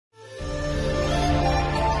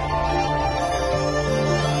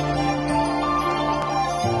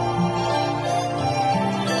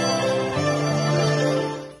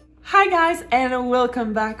guys, and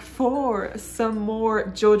welcome back for some more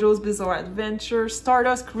JoJo's Bizarre Adventure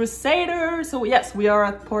Stardust Crusaders. So yes, we are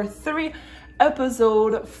at part 3,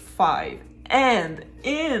 episode 5. And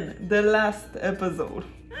in the last episode,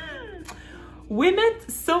 we met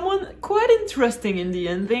someone quite interesting in the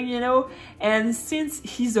ending, you know? And since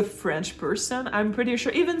he's a French person, I'm pretty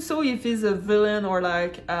sure, even so if he's a villain or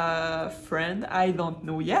like a friend, I don't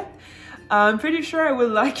know yet. I'm pretty sure I will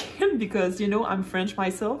like him because, you know, I'm French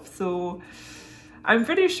myself, so I'm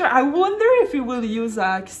pretty sure. I wonder if he will use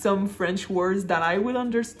like some French words that I will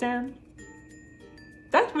understand.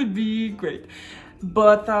 That would be great.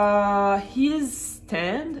 But his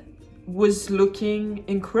stand was looking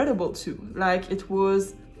incredible too. Like it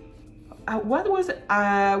was, what was it?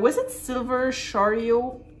 Was it silver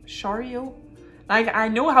chariot? Chariot? Like I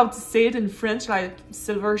know how to say it in French, like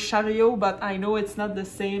silver chariot, but I know it's not the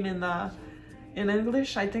same in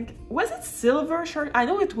English. I think, was it silver chariot? I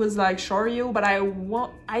know it was like chariot, but I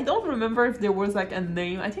don't remember if there was like a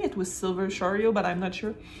name. I think it was silver chariot, but I'm not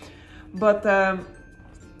sure. But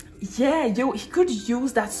yeah, yo, he could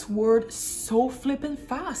use that sword so flippin'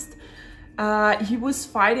 fast. He was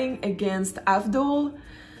fighting against AVDOL,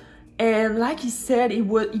 and like he said, he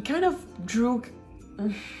kind of drew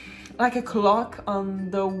like a clock on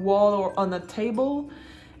the wall or on a table,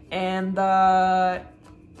 and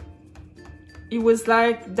it was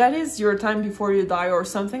like, that is your time before you die or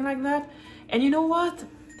something like that. And you know what?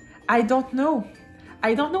 I don't know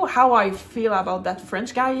how I feel about that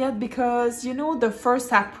French guy yet, because you know, the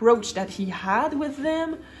first approach that he had with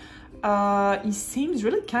them, he seems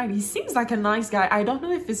really kind. He seems like a nice guy. I don't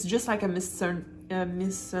know if it's just like a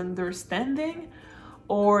misunderstanding,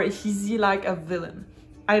 or is he like a villain.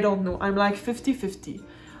 I don't know. I'm like 50-50.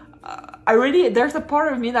 There's a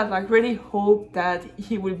part of me that like really hope that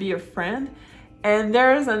he will be a friend, and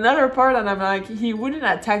there's another part that I'm like, he wouldn't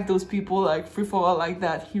attack those people like free for all like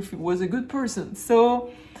that if he was a good person. So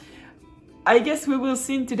I guess we will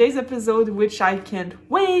see in today's episode, which I can't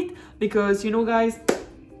wait, because you know guys,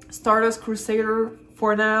 Stardust Crusader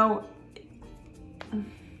for now,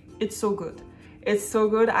 it's so good. It's so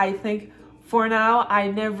good. I think for now, I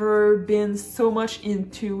never been so much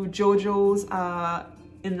into JoJo's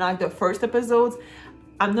in like the first episodes.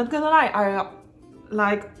 I'm not gonna lie, I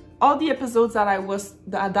like all the episodes that I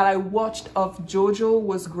watched of JoJo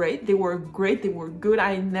was great. They were great, they were good.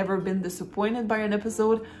 I never been disappointed by an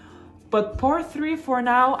episode. But part 3 for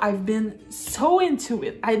now, I've been so into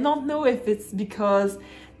it. I don't know if it's because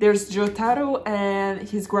there's Jotaro and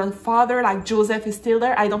his grandfather, like Joseph is still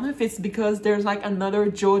there. I don't know if it's because there's like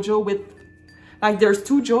another JoJo with, like there's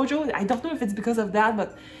 2 JoJo. I don't know if it's because of that,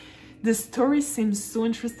 but the story seems so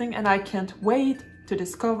interesting and I can't wait to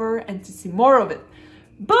discover and to see more of it.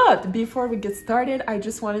 But before we get started, I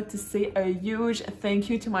just wanted to say a huge thank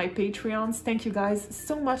you to my Patreons. Thank you guys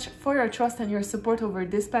so much for your trust and your support over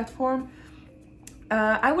this platform.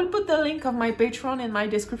 I will put the link of my Patreon in my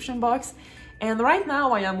description box. And right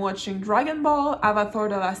now I am watching Dragon Ball, Avatar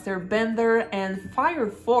The Last Airbender, and Fire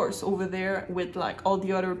Force over there with like all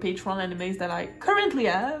the other Patreon animes that I currently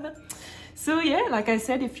have. So yeah, like I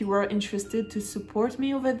said, if you are interested to support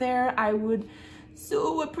me over there, I would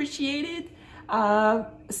so appreciate it.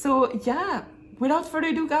 So yeah, without further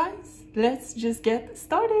ado guys, let's just get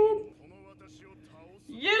started.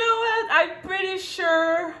 You know what? I'm pretty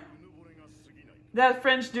sure that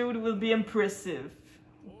French dude will be impressive.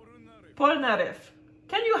 Polnareff.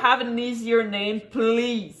 Can you have an easier name,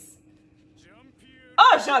 please?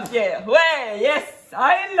 Oh, Jean-Pierre. Ouais, yes,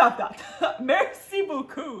 I love that. Merci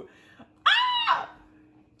beaucoup. Ah!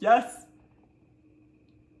 Yes.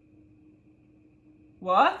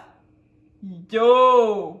 What?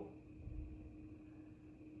 Yo.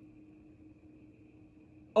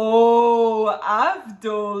 Oh,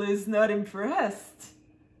 AVDOL is not impressed.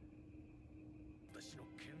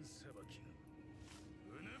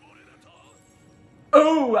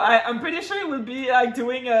 Oh, I'm pretty sure it will be like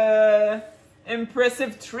doing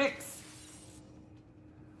impressive tricks.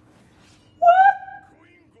 What?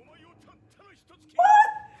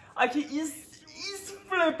 What? Okay, he's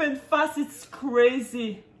flipping fast. It's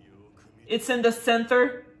crazy. It's in the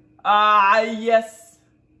center. Ah, yes.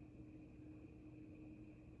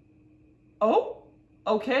 Oh,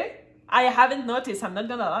 okay. I haven't noticed. I'm not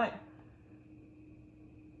gonna lie.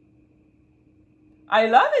 I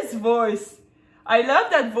love his voice. I love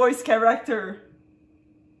that voice character.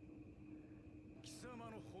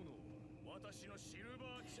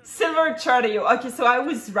 Silver Chariot. Okay, so I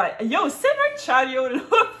was right. Yo, Silver Chariot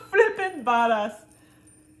look flippin' badass.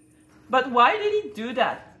 But why did he do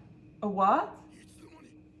that? A what?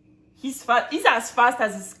 He's fast. He's as fast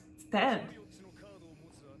as his stand.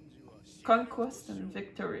 Conquest and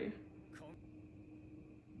victory.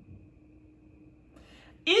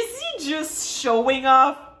 Is he just showing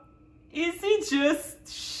off? Is he just...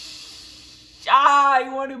 I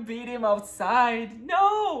want to beat him outside.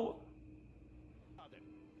 No!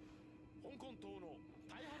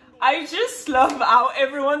 I just love how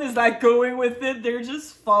everyone is like going with it. They're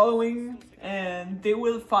just following and they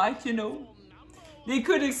will fight, you know. They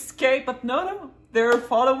could escape, but no. They're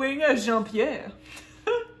following Jean-Pierre.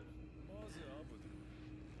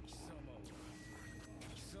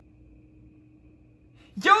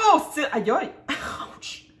 Yo!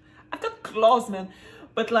 Ouch! I've got claws, man.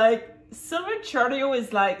 But like, Silver Chariot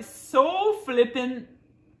is like so flippin'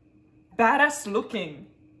 badass looking.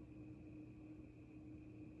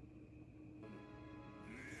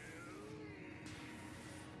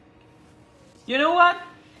 You know what?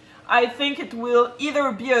 I think it will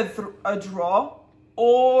either be a draw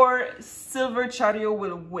or Silver Chariot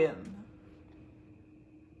will win.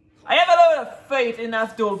 I have a lot of faith in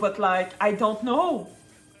AVDOL, but like, I don't know.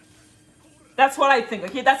 That's what I think,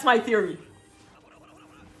 okay? That's my theory.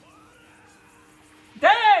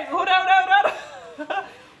 Dang! Hold on.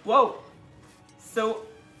 Whoa. So,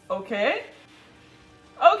 okay.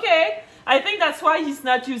 Okay. I think that's why he's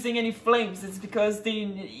not using any flames. It's because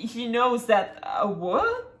he knows that...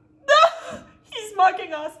 what? He's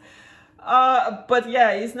mocking us. But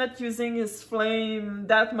yeah, he's not using his flame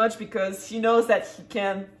that much because he knows that he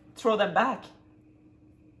can throw them back.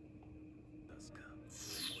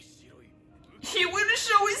 He will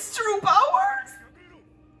show his true powers.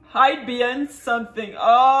 Hide behind something.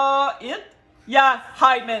 It? Yeah,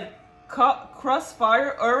 hide, man.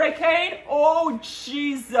 Crossfire, hurricane. Oh,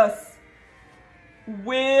 Jesus.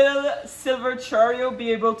 Will Silver Chariot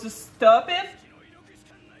be able to stop it?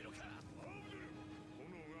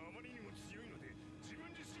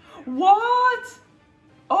 What?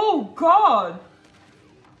 Oh, God.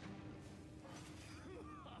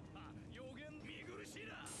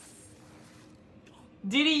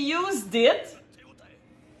 Did he use it?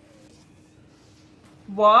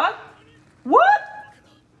 What? What?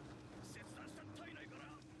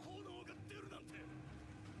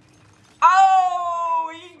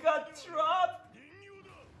 Oh, he got trapped.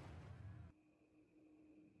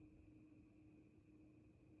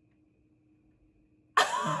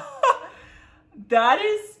 That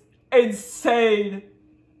is insane.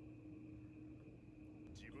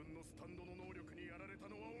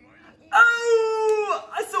 Oh,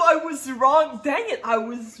 so I was wrong. Dang it, I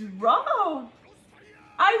was wrong.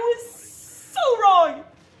 I was so wrong.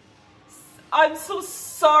 I'm so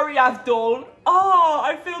sorry, AVDOL. Oh,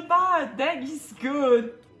 I feel bad. Dang, he's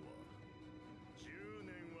good.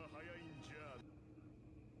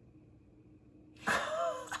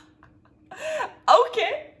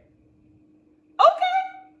 Okay. Okay.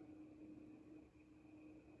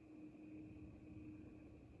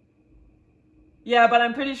 Yeah, but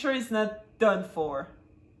I'm pretty sure he's not done for.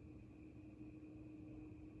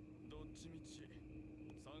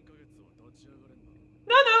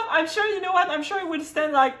 No, I'm sure, you know what? I'm sure he would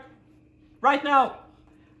stand like right now.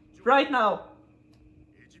 Right now.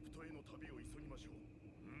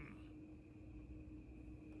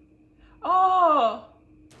 Oh.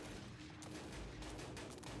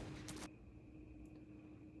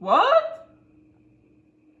 What?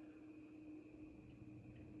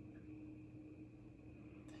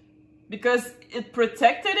 Because it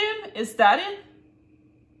protected him? Is that it?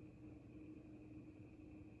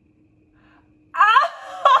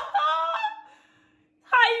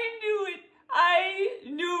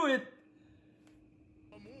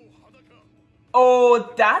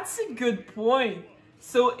 Oh, that's a good point.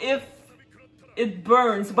 So if it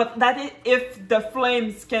burns, but that is if the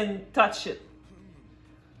flames can touch it.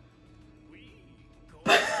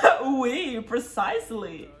 Oui,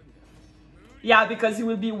 precisely. Yeah, because it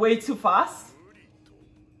will be way too fast.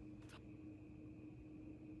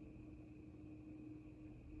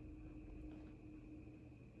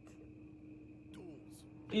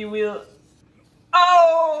 He will...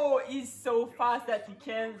 Oh, he's so fast that he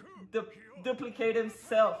can duplicate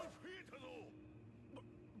himself.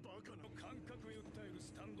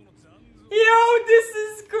 Yo, this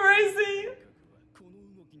is crazy.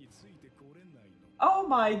 Oh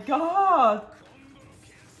my God.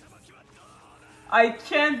 I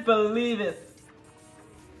can't believe it.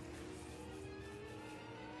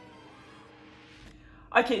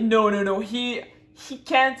 Okay, no. He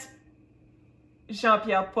can't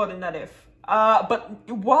Jean-Pierre Polnareff. But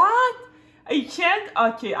what? He can't?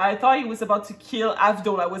 Okay, I thought he was about to kill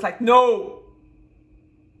AVDOL. I was like, no.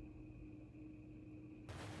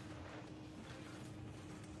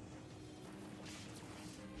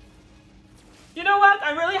 what?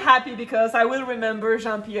 I'm really happy because I will remember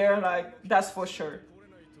Jean-Pierre, like, that's for sure.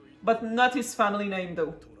 But not his family name,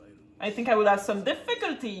 though. I think I will have some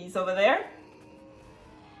difficulties over there.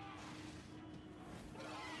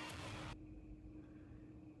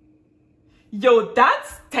 Yo,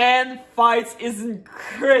 that's 10 fights is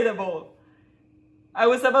incredible. I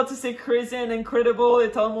was about to say crazy and incredible.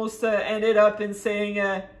 It almost ended up in saying...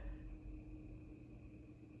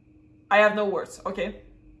 I have no words, okay?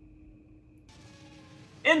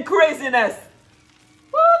 In craziness!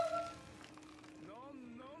 What?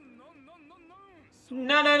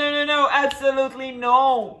 No, absolutely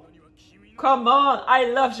no. Come on, I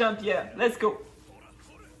love Jean-Pierre. Let's go.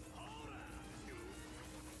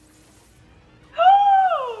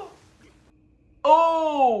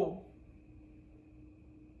 Oh!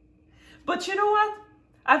 But you know what?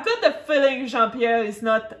 I've got the feeling Jean-Pierre is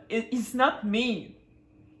not mean.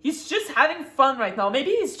 He's just having fun right now.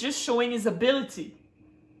 Maybe he's just showing his ability.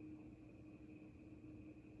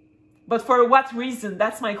 But for what reason?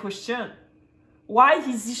 That's my question. Why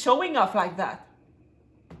is he showing off like that?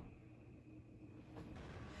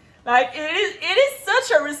 Like, it is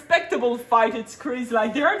such a respectable fight. It's crazy.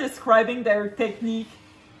 Like, they are describing their technique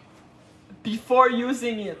before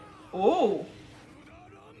using it. Oh.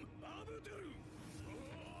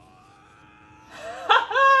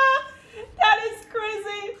 That is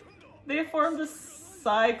crazy. They formed a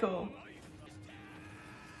cycle.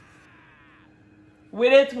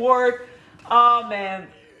 Will it work? Oh man.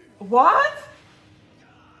 What?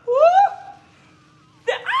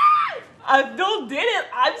 AVDOL did it.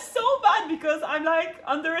 I'm so bad because I'm like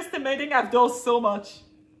underestimating AVDOL so much.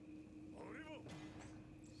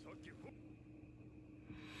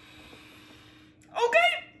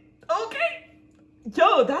 Okay.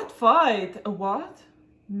 Yo, that fight. What?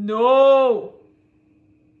 No.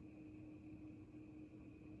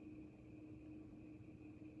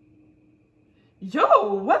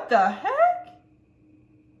 Yo, what the heck?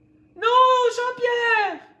 No,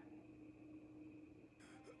 Jean-Pierre.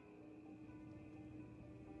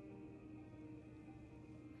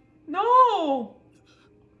 No.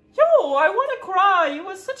 Yo, I want to cry. He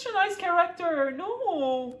was such a nice character.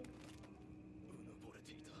 No.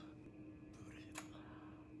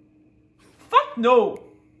 Fuck no.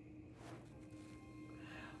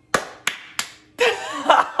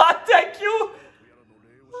 Thank you.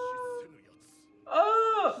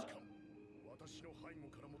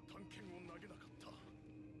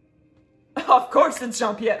 Of course it's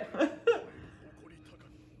Jean-Pierre.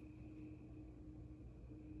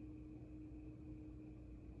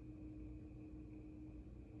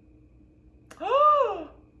 Oh,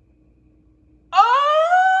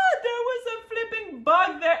 there was a flipping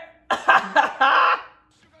bug there.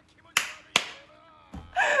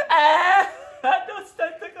 Those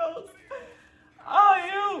tentacles. Oh,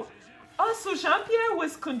 you. Oh, so Jean-Pierre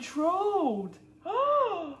was controlled.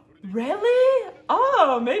 Oh, really?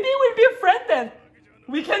 Oh, maybe we'll be a friend then.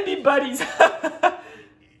 We can be buddies.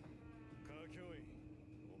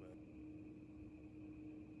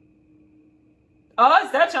 Oh,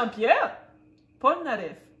 is that Jean-Pierre?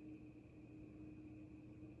 Polnareff.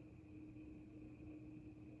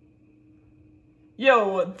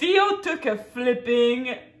 Yo, Dio took a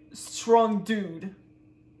flipping strong dude.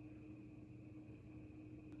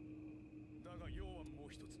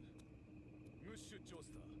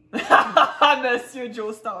 Monsieur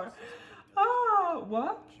Joestar. Ah,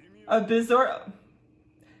 what? A bizarre...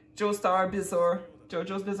 Joestar, Bizarre.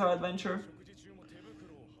 JoJo's Bizarre Adventure.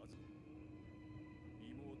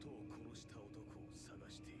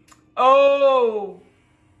 Oh!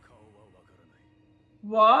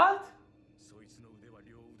 What?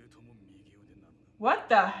 What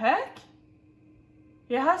the heck?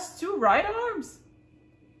 He has two right arms.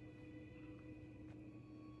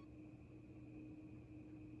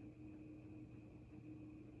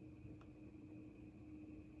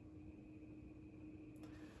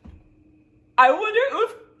 I wonder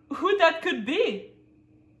who that could be.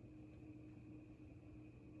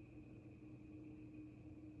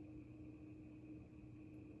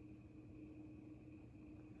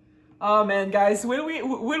 Oh man, guys, will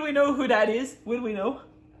we know who that is? Will we know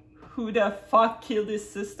who the fuck killed his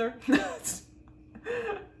sister?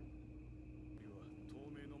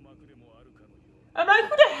 I'm like,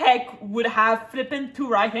 who the heck would have flipping two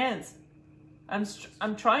right hands?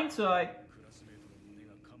 I'm trying to like.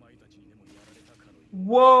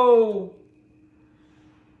 Whoa.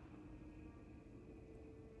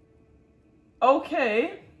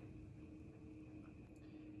 Okay.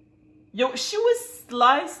 Yo, she was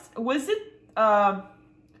sliced. Was it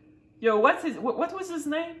yo, what was his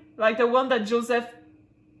name? Like the one that Joseph.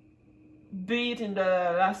 beat in the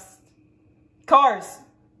last cars.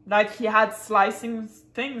 Like he had slicing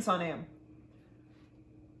things on him.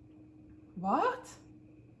 What?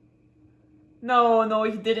 No, no,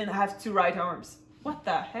 he didn't have 2 right arms. What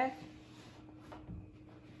the heck?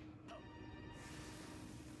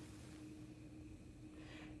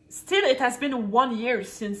 Still, it has been 1 year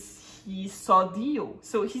since he saw Dio.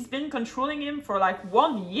 So he's been controlling him for like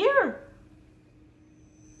 1 year?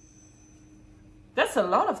 That's a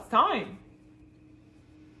lot of time.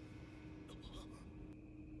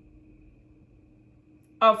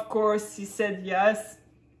 Of course, he said yes.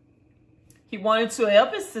 He wanted to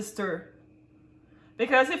help his sister.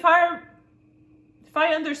 Because if I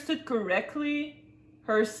understood correctly,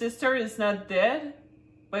 her sister is not dead,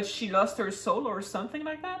 but she lost her soul or something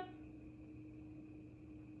like that.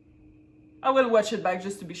 I will watch it back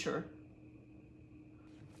just to be sure.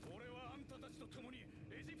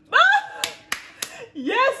 Ah!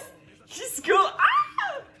 Yes! He's cool!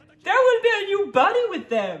 Ah! There will be a new body with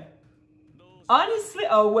them! Honestly,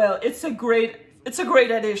 oh well, it's a great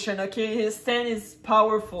addition, okay? His stand is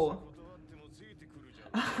powerful.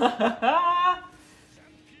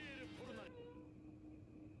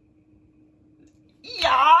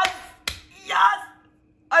 Yes! Yes!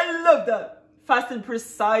 I love that! Fast and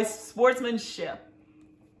precise sportsmanship.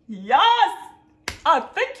 Yes! Ah,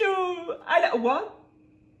 thank you! What?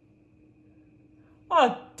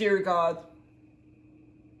 Oh, dear God.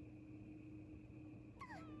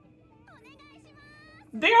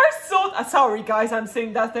 They are so... sorry, guys, I'm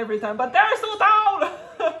saying that every time, but they're so down!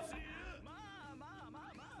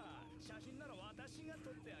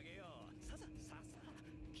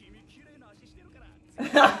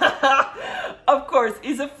 Of course,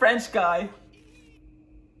 he's a French guy.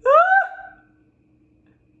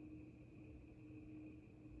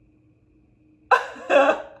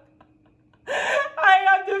 I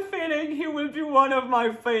have the feeling he will be one of my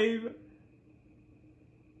fave.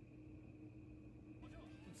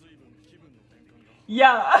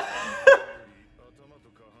 Yeah.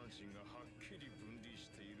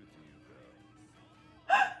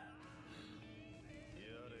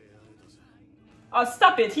 Oh,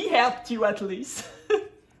 stop it. He helped you at least.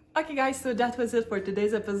 Okay, guys, so that was it for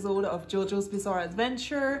today's episode of JoJo's Bizarre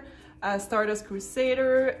Adventure, Stardust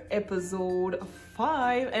Crusader, episode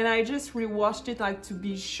 5. And I just rewatched it, like, to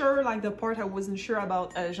be sure, like, the part I wasn't sure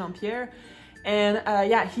about Jean-Pierre. And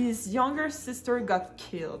yeah, his younger sister got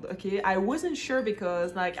killed, okay? I wasn't sure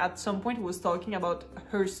because, like, at some point he was talking about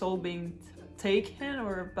her soul being taken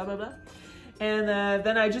or blah, blah, blah. And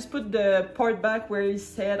then I just put the part back where he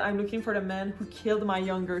said, I'm looking for the man who killed my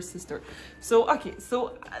younger sister. So, okay,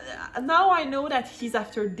 so now I know that he's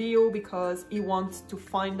after Dio because he wants to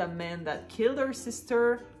find the man that killed her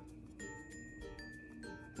sister.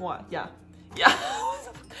 What? Yeah. Yeah.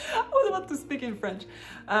 I was about to speak in French.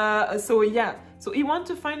 So yeah, so he wants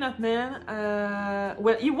to find that man.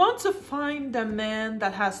 Well, he wants to find the man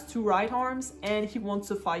that has 2 right arms, and he wants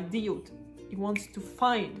to fight Dio. He wants to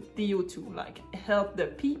find Dio to, like, help the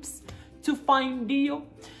peeps to find Dio,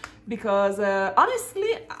 because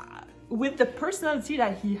honestly, with the personality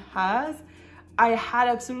that he has, I had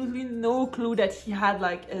absolutely no clue that he had,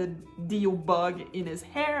 like, a Dio bug in his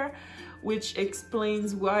hair, which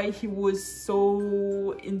explains why he was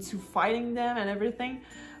so into fighting them and everything.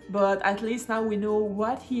 But at least now we know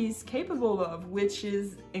what he's capable of, which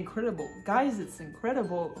is incredible. Guys, it's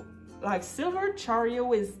incredible. Like, Silver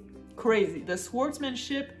Chariot is crazy. The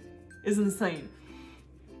swordsmanship is insane.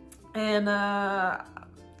 And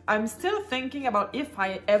I'm still thinking about if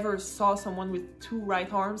I ever saw someone with 2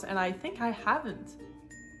 right arms, and I think I haven't.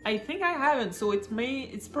 So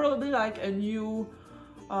it's probably like a new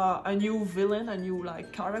villain, a new,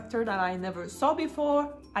 like, character that I never saw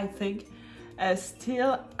before, I think.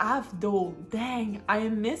 Still, AVDOL, dang, I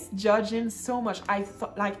misjudged him so much. I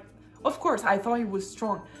thought, like, of course, I thought he was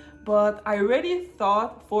strong, but I really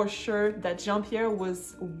thought for sure that Jean-Pierre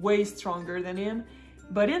was way stronger than him.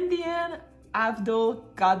 But in the end, AVDOL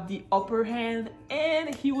got the upper hand,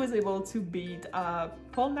 and he was able to beat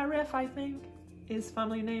Polnareff, I think his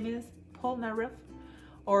family name is, Polnareff,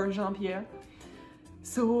 or Jean-Pierre.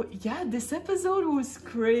 So yeah, this episode was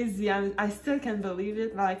crazy. I still can't believe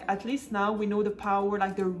it. Like, at least now we know the power,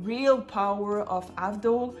 like the real power of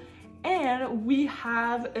AVDOL, and we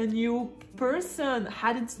have a new person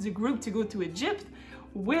added to the group to go to Egypt,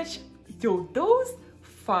 which, yo, those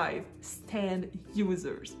 5 stand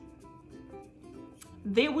users,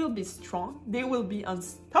 they will be strong, they will be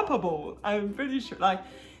unstoppable. I'm pretty sure, like,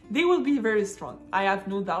 they will be very strong. I have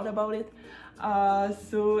no doubt about it.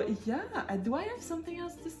 So yeah, do I have something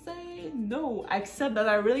else to say? No, except that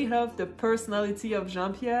I really love the personality of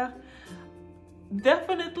Jean-Pierre.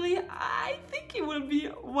 definitely, I think it will be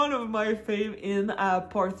one of my fave in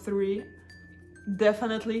part 3.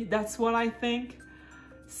 Definitely, that's what I think.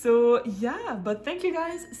 So yeah, but thank you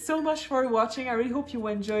guys so much for watching. I really hope you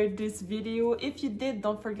enjoyed this video. If you did,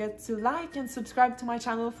 don't forget to like and subscribe to my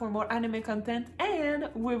channel for more anime content, and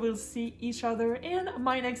we will see each other in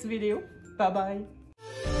my next video. Bye bye.